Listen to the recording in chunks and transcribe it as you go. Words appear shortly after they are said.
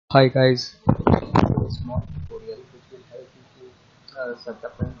Hi guys, a small tutorial which will help you to set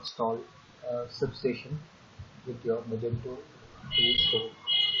up and install ShipStation with your Magento 2 store.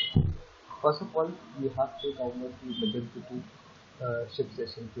 First of all, you have to download the Magento 2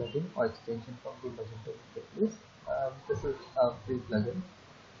 ShipStation plugin or extension from the Magento marketplace. This is a free plugin,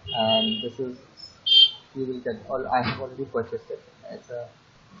 and this is you will get all. I have already purchased it as a,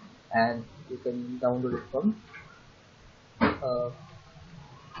 and you can download it from uh,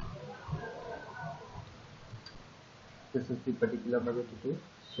 this is the particular Magento 2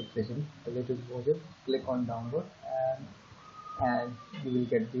 ShipStation, the latest version. Click on download and you will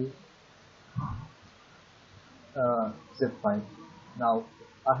get the zip file. Now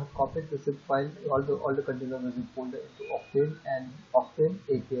I have copied the zip file, all the container will be folded into Octane and Octane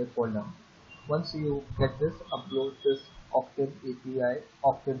API folder. Once you get this, upload this Octane API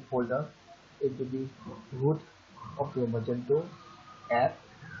Octane folder into the root of your Magento app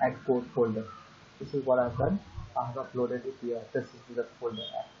and code folder. This is what I've done. I have uploaded it here. This is the folder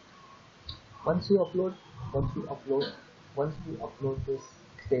app. Once you upload once you upload once you upload this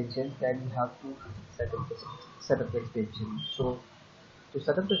extension, then you have to set up the extension. So to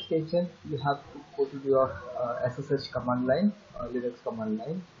set up the extension, you have to go to your SSH command line, Linux command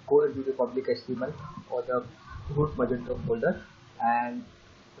line, go into the public HTML or the root Magento folder and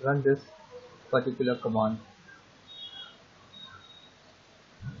run this particular command.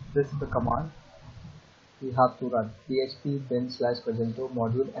 This is the command you have to run: php bin/magento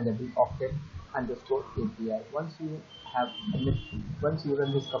module enable octane underscore API. Once you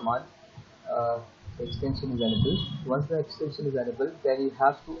run this command, the extension is enabled. Once the extension is enabled, then you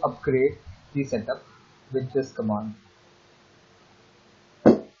have to upgrade the setup with this command.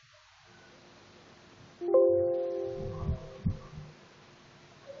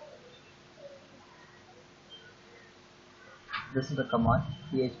 This is the command: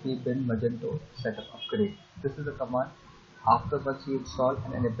 php bin magento setup upgrade. This is the command. After once you install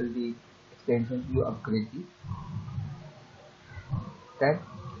and enable the extension, you upgrade the.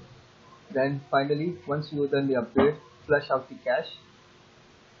 Then finally, once you done the upgrade, flush out the cache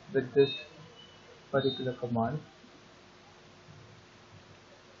with this particular command.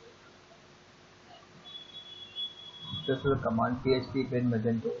 This is the command: php bin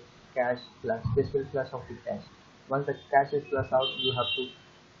magento cache flush. This will flush out the cache. Once the cache is flushed out, you have to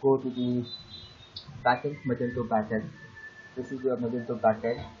go to the backend, Magento backend. This is your Magento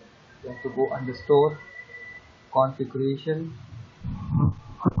backend. You have to go under store, configuration,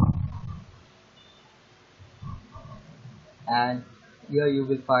 and here you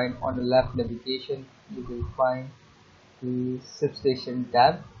will find on the left navigation, you will find the ShipStation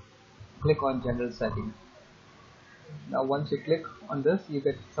tab. Click on general settings. Now once you click on this, you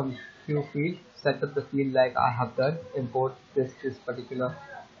get some few fields. Set up the field like I have done. Import this particular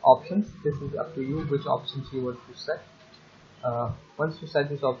options. This is up to you which options you want to set. Once you set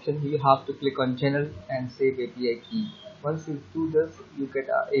this option, you have to click on general and save API key. Once you do this, you get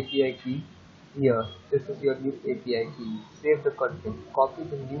a API key here. This is your new API key. Save the content. Copy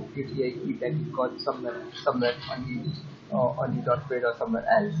the new API key that you got somewhere on the .page or somewhere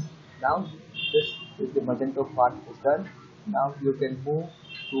else. Now this is the Magento part is done. Now you can move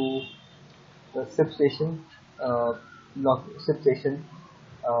to the ShipStation ShipStation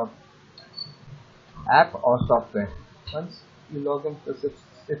uh, app or software. Once you log into the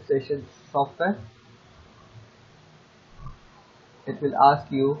ShipStation software, it will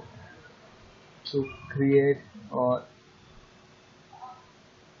ask you to create or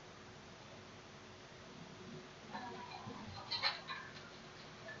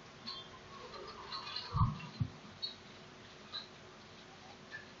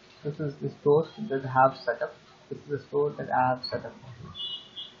this is the store that I have set up. This is the store that I have set up.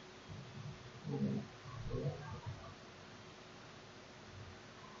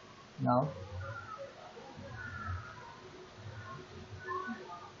 Now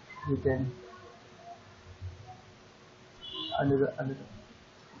you can another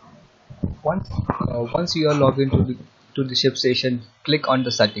once you are logged into the ShipStation, click on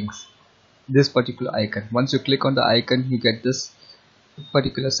the settings. This particular icon. Once you click on the icon, you get this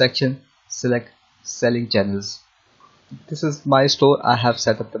particular section. Select selling channels. This is my store. I have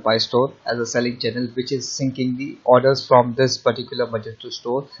set up the my store as a selling channel, which is syncing the orders from this particular Magento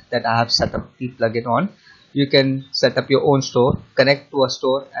store that I have set up the plugin on. You can set up your own store, connect to a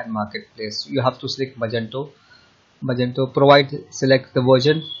store and marketplace. You have to select Magento, select the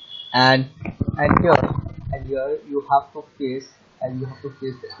version, and here you have to paste the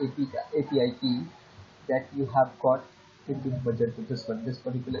API key that you have got in the Magento. This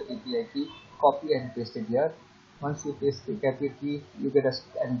particular API key. Copy and paste it here. Once you get your key, you get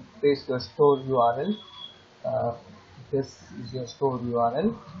and paste your store URL. Uh, this is your store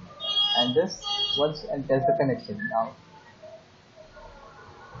URL, and this once and there's the connection. Now,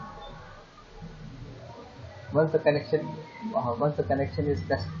 once the connection, once the connection is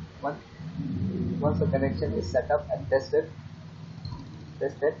test, once, once the connection is set up and tested,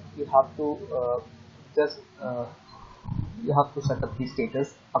 you have to just you have to set up the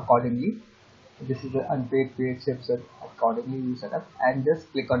status accordingly. This is the unpaid paid ships that accordingly you set up and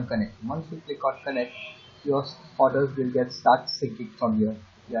just click on connect. Once you click on connect, your orders will get start syncing from here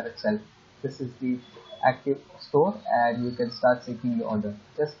itself. This is the active store and you can start syncing your order.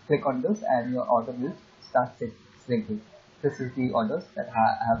 Just click on this and your order will start syncing. This is the orders that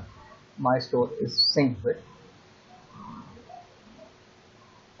I have my store is synced with.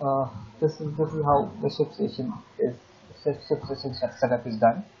 Uh, this is how the ShipStation setup is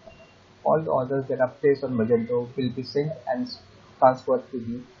done. All the orders that are placed on Magento will be synced and transferred to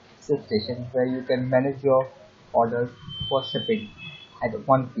the ShipStation where you can manage your orders for shipping at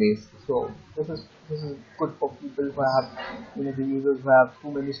one place. So this is good for people who have the users who have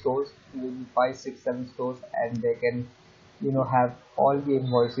too many stores, maybe 5, 6, 7 stores, and they can have all the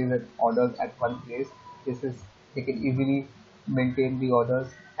invoices and orders at one place. This is they can easily maintain the orders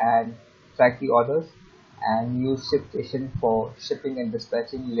and track the orders and use ShipStation for shipping and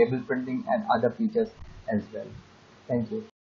dispatching, label printing, and other features as well. Thank you.